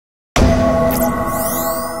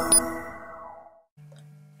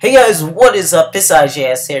Hey guys, what is up? It's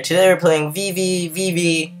IJS here. Today we're playing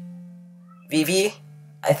VVVVVV,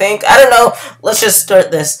 I think. I don't know. Let's just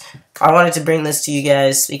start this. I wanted to bring this to you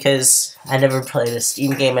guys because I never played a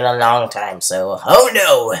Steam game in a long time, so... Oh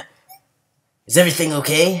no! Is everything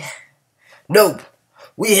okay? Nope.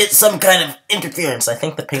 We hit some kind of interference. I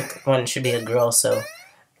think the pink one should be a girl, so...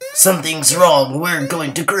 Something's wrong. We're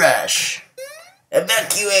going to crash.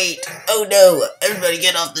 Evacuate! Oh no! Everybody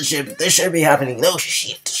get off the ship. This should be happening. No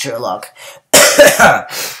shit, Sherlock.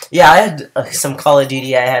 Yeah, I had some Call of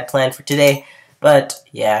Duty I had planned for today, but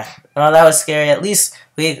yeah. Oh, that was scary. At least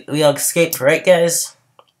we all escaped, right, guys?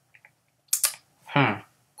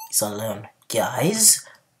 He's all alone. Guys?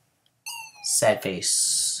 Sad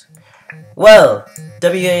face. Well,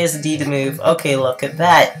 WASD to move. Okay, look at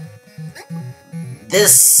that.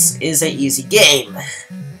 This is an easy game.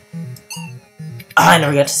 I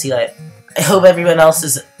never got to see that. I hope everyone else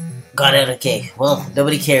has got out okay. Well,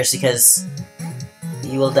 nobody cares because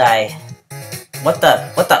you will die. What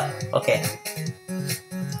the? Okay.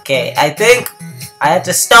 Okay, I think I had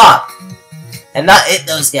to stop and not hit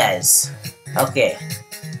those guys. Okay.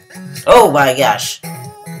 Oh my gosh.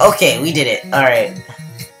 Okay, we did it. Alright.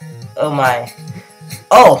 Oh my.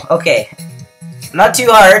 Oh, okay. Not too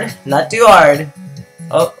hard. Not too hard.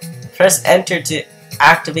 Oh, press enter to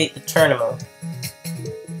activate the terminal.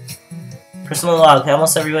 Personal log.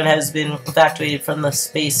 Almost everyone has been evacuated from the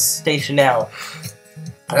space station now.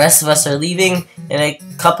 The rest of us are leaving in a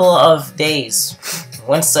couple of days.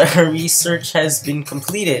 Once our research has been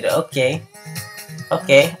completed. Okay.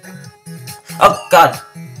 Okay. Oh, God.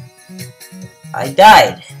 I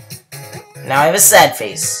died. Now I have a sad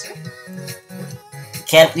face. It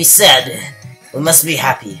can't be sad. We must be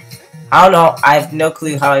happy. I don't know. I have no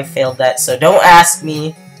clue how I failed that, so don't ask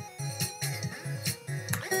me.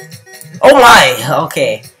 Oh my!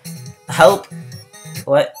 Okay. Help.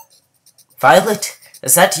 What? Violet?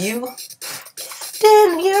 Is that you?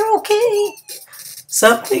 Dan, you're okay.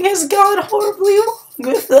 Something has gone horribly wrong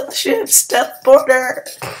with the ship's teleporter.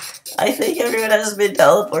 I think everyone has been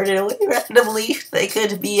teleported away randomly. They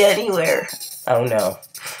could be anywhere. Oh no.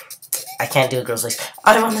 I can't do a girl's voice.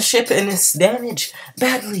 I'm on the ship and it's damaged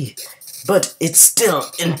badly. But it's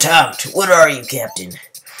still intact. What are you, Captain?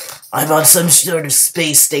 I'm on some sort of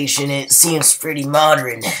space station and it seems pretty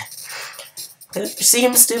modern. There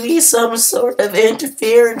seems to be some sort of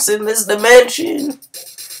interference in this dimension.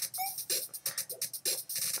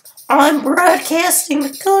 I'm broadcasting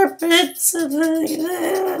the carpets of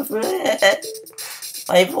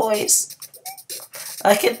my voice.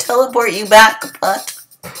 I can teleport you back, but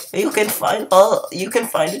you can find a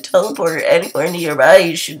teleporter anywhere nearby.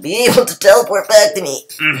 You should be able to teleport back to me.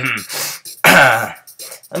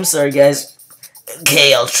 I'm sorry, guys.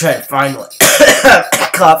 Okay, I'll try to find one.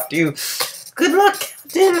 Cough too. Good luck,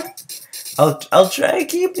 Captain. I'll try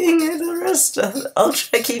keeping the rest of. I'll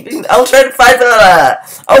try to find the.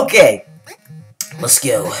 Okay, let's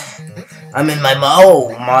go. I'm in my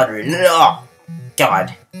modern. Oh,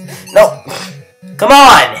 God, no! Come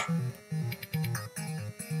on!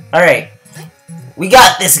 All right, we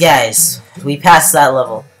got this, guys. We passed that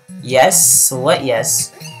level. Yes. What?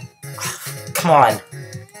 Yes. Come on.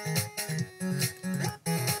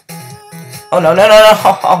 Oh, no.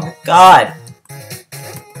 Oh, God.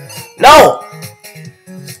 No!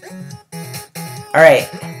 Alright.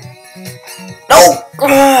 No!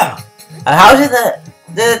 How did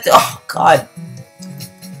oh, God.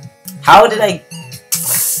 How did I...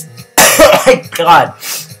 Oh, my God.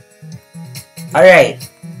 Alright.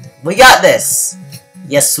 We got this.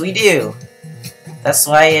 Yes, we do. That's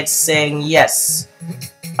why it's saying yes.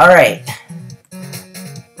 Alright.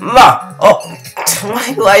 Oh,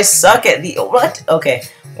 why do I suck at the... What? Okay.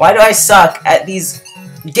 Why do I suck at these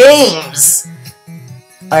games?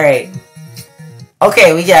 Alright.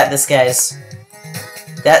 Okay, we got this, guys.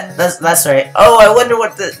 That's right. Oh, I wonder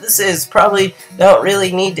what this is. Probably don't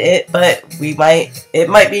really need it, but it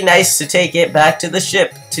might be nice to take it back to the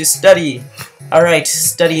ship to study. Alright,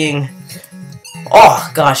 studying. Oh,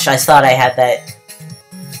 gosh, I thought I had that.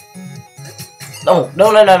 No.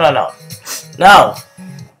 No.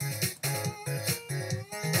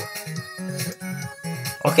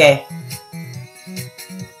 Okay.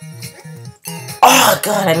 Oh,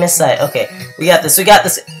 God, I missed that. Okay, we got this,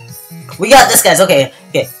 guys. Okay.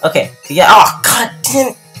 Yeah. Oh, God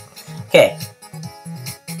damn. Okay.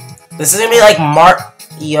 This is gonna be like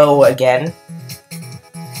Mario again.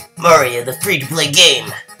 Mario, the free-to-play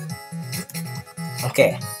game.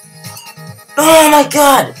 Okay. Oh, my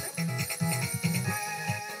God.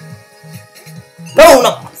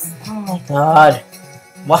 No. Oh, my God.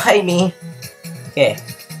 Why me? Okay.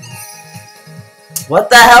 What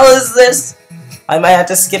the hell is this? I might have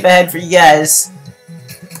to skip ahead for you guys.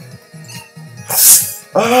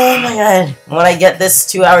 Oh my god. When I get this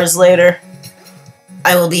 2 hours later,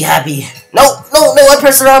 I will be happy. No, I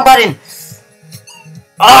pressed the wrong button.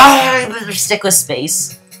 I better stick with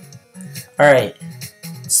space. Alright.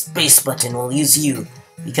 Space button will use you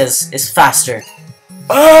because it's faster.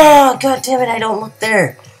 Oh, god damn it, I don't look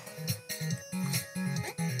there.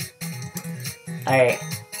 Alright.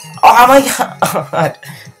 Oh my god.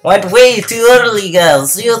 Went way too early,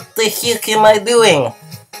 guys. What the heck am I doing?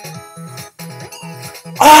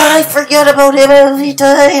 Oh, I forget about him every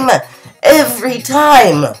time! Every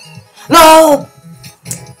time! No!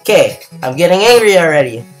 Okay, I'm getting angry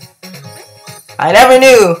already. I never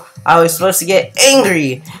knew I was supposed to get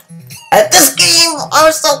angry at this game! I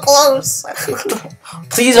was so close!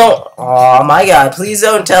 Please don't... Oh my god, please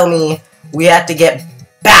don't tell me we have to get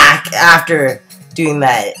back after doing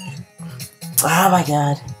that. Oh my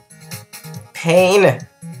god. Pain.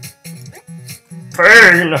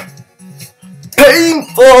 Pain!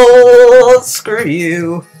 Painful! Screw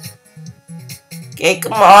you. Okay,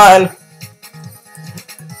 come on.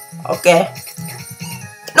 Okay.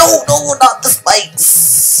 No, not the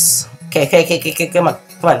spikes. Okay, come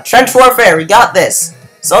on. Trench warfare, we got this.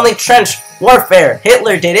 It's only trench warfare.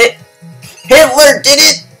 Hitler did it. Hitler did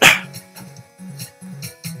it!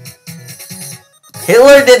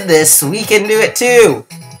 Hitler did this. We can do it too.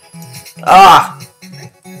 Ah.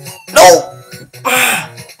 No!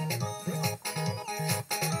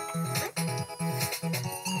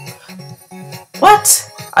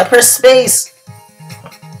 What? I pressed space.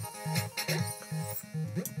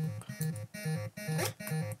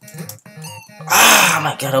 Ah, oh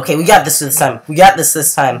my god. Okay, we got this time. We got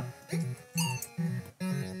this time.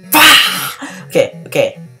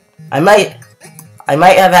 Okay. I might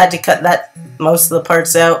have had to cut that most of the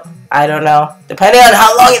parts out. I don't know. Depending on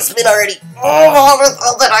how long it's been already.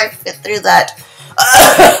 Oh, that I fit through that.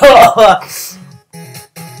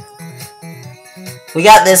 We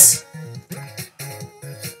got this.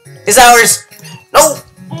 It's ours. No.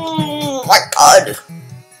 Oh my god.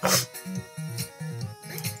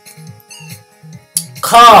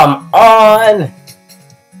 Come on.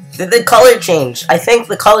 Did the color change? I think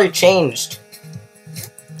the color changed.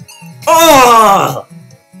 Oh!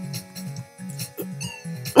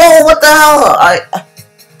 No, what the hell?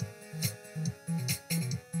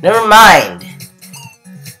 Never mind.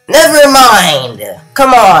 Never mind.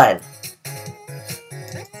 Come on.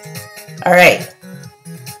 Alright.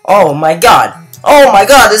 Oh my god. Oh my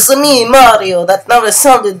god, it's me, Mario. That never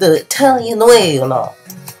sounded the Italian way, you know.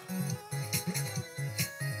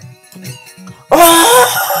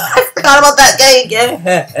 Oh, I forgot about that guy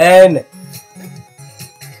again.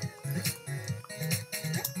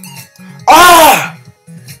 Oh!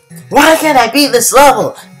 Why can't I beat this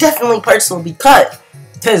level? Definitely parts will be cut.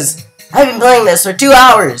 Because I've been playing this for 2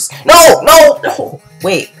 hours. No!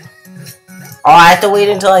 Wait. Oh, I have to wait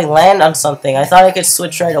until I land on something. I thought I could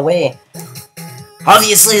switch right away.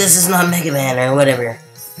 Obviously, this is not Mega Man or whatever.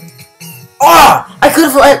 Oh! I could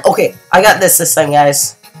have landed. Okay, I got this time,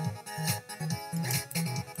 guys.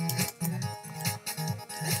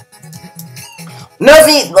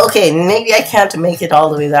 Okay, maybe I can't make it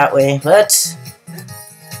all the way that way, but...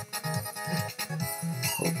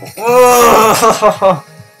 Oh,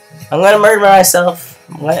 I'm gonna murder myself.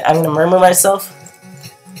 What? I'm gonna murmur myself?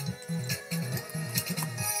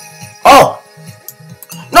 Oh!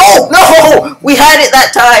 No! We had it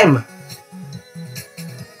that time!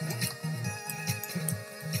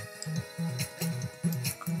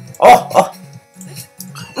 Oh!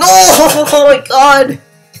 No! Oh my god!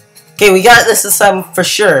 Okay, we got this time for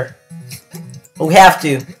sure. But we have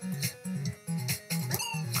to.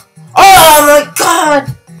 Oh my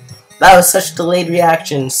god! That was such delayed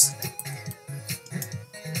reactions.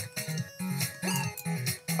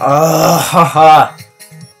 Oh!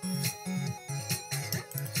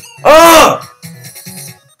 Oh!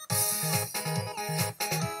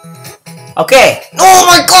 Okay. Oh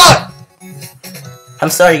my god! I'm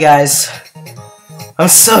sorry, guys. I'm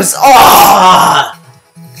so oh!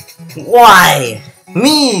 Why?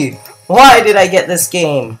 Me? Why did I get this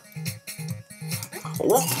game?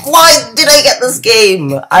 Why did I get this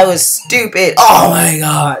game? I was stupid. Oh my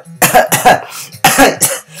god.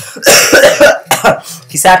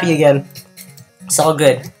 He's happy again. It's all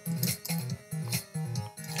good.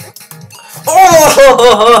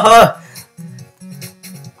 Oh!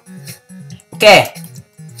 Okay.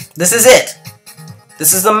 This is it.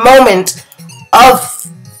 This is the moment of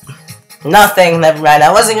nothing. Never mind.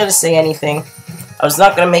 I wasn't going to say anything. I was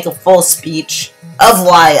not going to make a full speech. of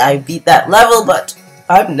why I beat that level, but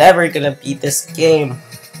I'm never gonna beat this game.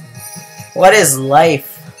 What is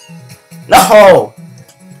life? No!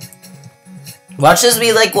 Watch this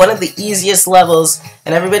be like one of the easiest levels,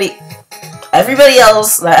 and everybody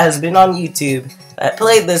else that has been on YouTube that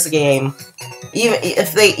played this game, even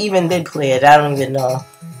if they even did play it, I don't even know.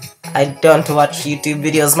 I don't watch YouTube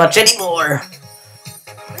videos much anymore.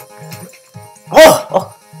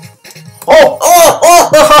 Oh!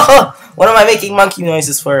 What am I making monkey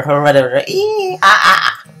noises for, or whatever?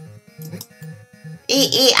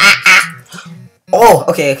 Oh,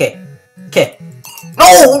 okay.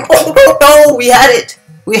 No! We had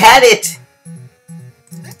it!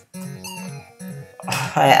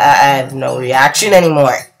 I have no reaction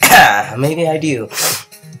anymore. Maybe I do.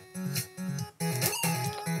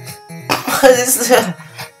 What is the...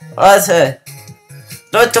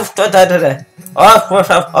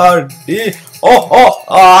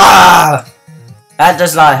 That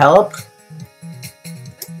does not help.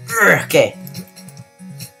 Okay.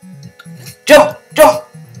 Jump! No!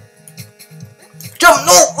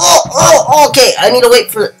 Okay, I need to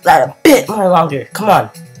wait for that a bit more longer. Come on.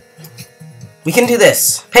 We can do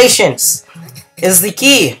this. Patience is the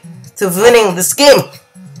key to winning this game.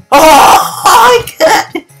 Oh my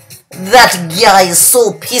god! That guy is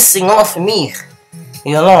so pissing off me.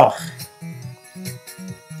 You know.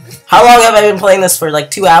 How long have I been playing this for?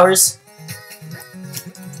 Like 2 hours?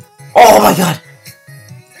 Oh my god!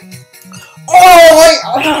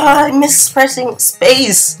 I missed pressing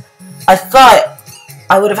space. I thought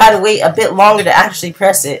I would have had to wait a bit longer to actually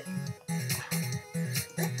press it.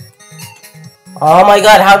 Oh my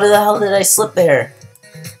god, how the hell did I slip there?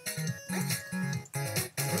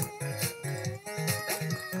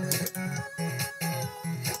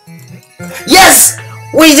 Yes!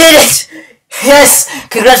 We did it! Yes!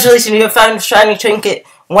 Congratulations, you have found a shiny trinket.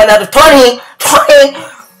 1 out of 20! 20!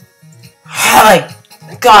 Oh my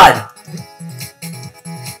god.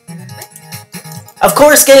 Of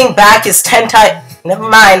course, getting back is 10 times. Never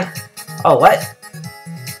mind. Oh, what?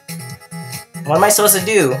 What am I supposed to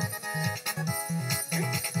do?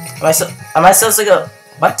 Am I supposed to go?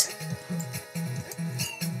 What?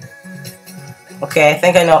 Okay, I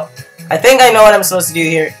think I know. I think I know what I'm supposed to do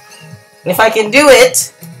here. And if I can do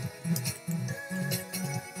it.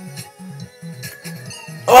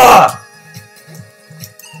 Oh!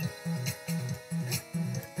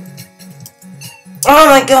 Oh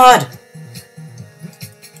my god!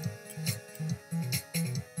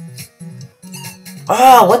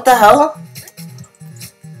 Oh, what the hell?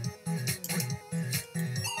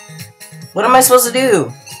 What am I supposed to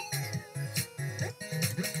do?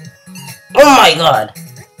 Oh my god!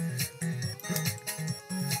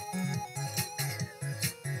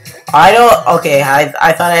 I don't... Okay,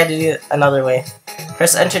 I thought I had to do it another way.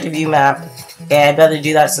 Press enter to view map. Okay, I'd better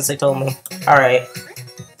do that since they told me. Alright.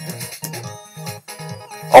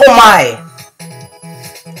 Oh my!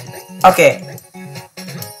 Okay.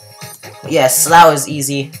 Yes, that was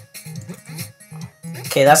easy.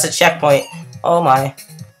 Okay, that's a checkpoint. Oh my.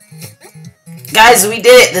 Guys, we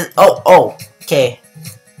did it! Oh, okay.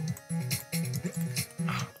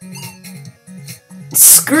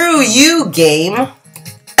 Screw you, game!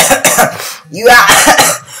 You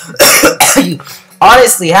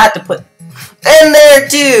honestly had to put in there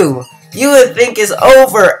too! You would think it's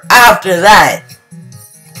over after that.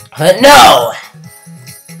 But no!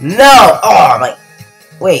 No! Oh my...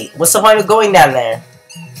 Wait, what's the point of going down there?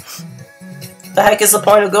 What the heck is the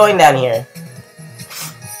point of going down here?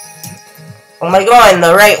 Am I going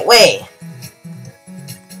the right way?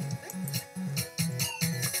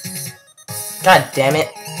 God damn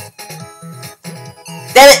it.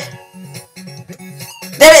 Damn it!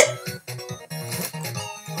 Damn it!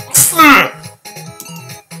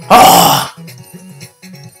 Oh!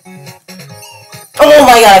 Oh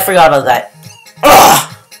my god, I forgot about that. Ugh!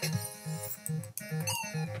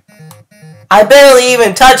 I barely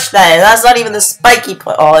even touched that, and that's not even the spiky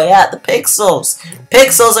point. Oh yeah, the pixels.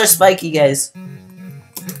 Pixels are spiky, guys.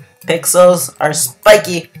 Pixels are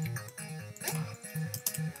spiky.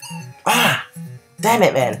 Ah! Damn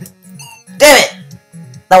it, man. Damn it!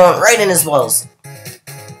 That went right in his balls.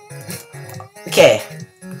 Okay.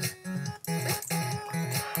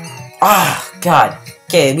 Ah, God.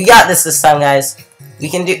 Okay, we got this time, guys. We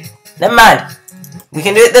can do... Never mind. We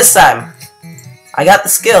can do it this time. I got the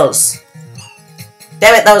skills.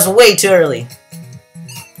 Damn it, that was way too early.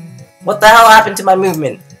 What the hell happened to my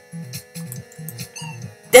movement?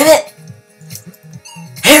 Damn it!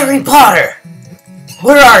 Harry Potter!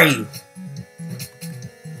 Where are you?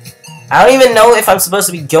 I don't even know if I'm supposed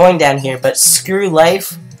to be going down here, but screw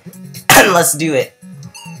life. Let's do it.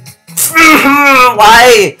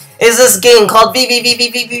 Why is this game called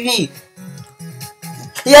VVVVVV?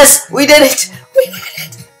 Yes, we did it! We did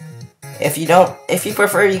it! If you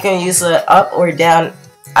prefer, you can use the up or down.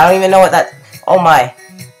 I don't even know what that... Oh my.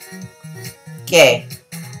 Okay.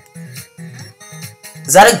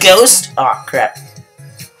 Is that a ghost? Oh crap.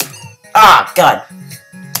 Ah, God.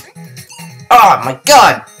 Oh my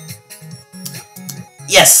God.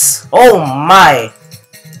 Yes. Oh my.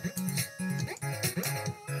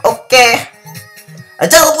 Okay. A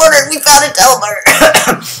teleporter! We found a teleporter!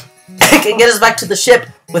 I can get us back to the ship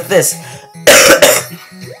with this.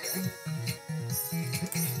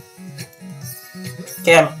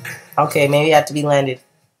 Okay, maybe I have to be landed.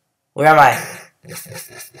 Where am I?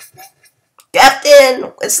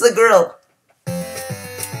 Captain! It's the girl.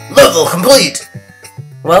 Level complete!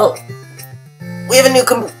 Well, we have a new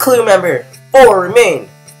crew member. 4 remain.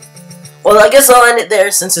 Well, I guess I'll end it there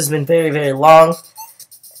since it's been very, very long.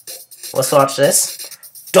 Let's watch this.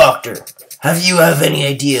 Doctor, have you any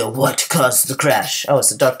idea what caused the crash? Oh, it's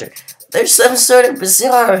the doctor. There's some sort of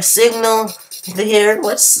bizarre signal here.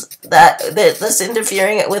 What's that? That's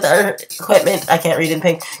interfering with our equipment. I can't read in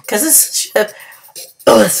pink. Because this ship...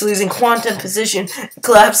 Oh, it's losing quantum position,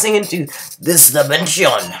 collapsing into this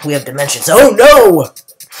dimension. We have dimensions. Oh no!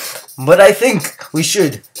 But I think we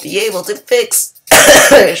should be able to fix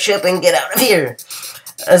the ship and get out of here.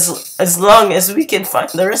 As long as we can find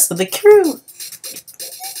the rest of the crew.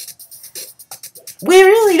 We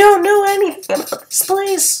really don't know anything about this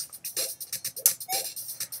place.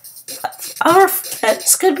 Our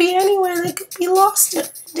friends could be anywhere. They could be lost in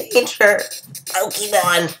danger.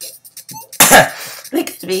 Pokemon. They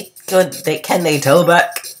could be good. Can they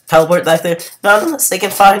teleport back there? Not unless they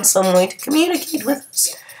can find some way to communicate with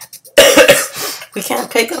us. We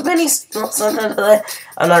can't pick up any signals. I'm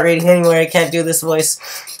not reading anywhere. I can't do this voice.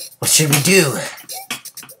 What should we do?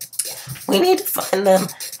 We need to find them.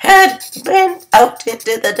 Head out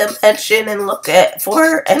into the dimension and look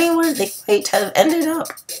for anywhere they might have ended up.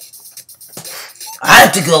 I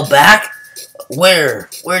have to go back? Where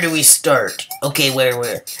do we start? Okay,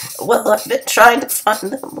 where? Well, I've been trying to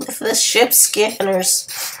find them with the ship scanners.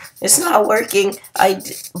 It's not working.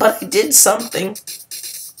 But I did something.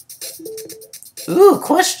 Ooh,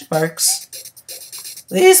 question marks.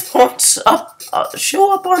 These points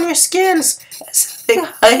show up on your skins as having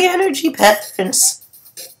high energy patterns.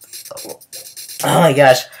 Oh my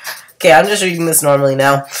gosh. Okay, I'm just reading this normally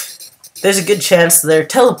now. There's a good chance they're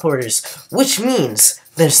teleporters, which means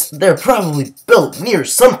they're probably built near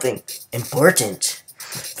something important.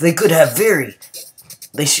 They could have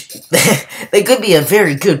they could be a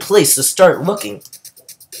very good place to start looking.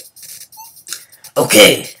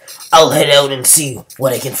 Okay, I'll head out and see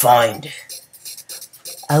what I can find.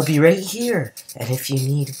 I'll be right here, and if you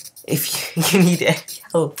need any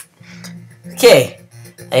help. Okay,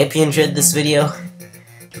 I hope you enjoyed this video.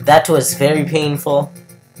 That was very painful.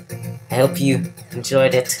 I hope you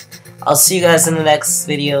enjoyed it. I'll see you guys in the next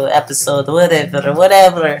video, episode,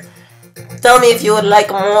 whatever. Tell me if you would like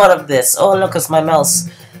more of this. Oh, look, it's my mouse.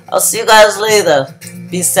 I'll see you guys later.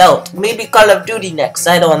 Peace out. Maybe Call of Duty next.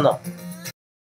 I don't know.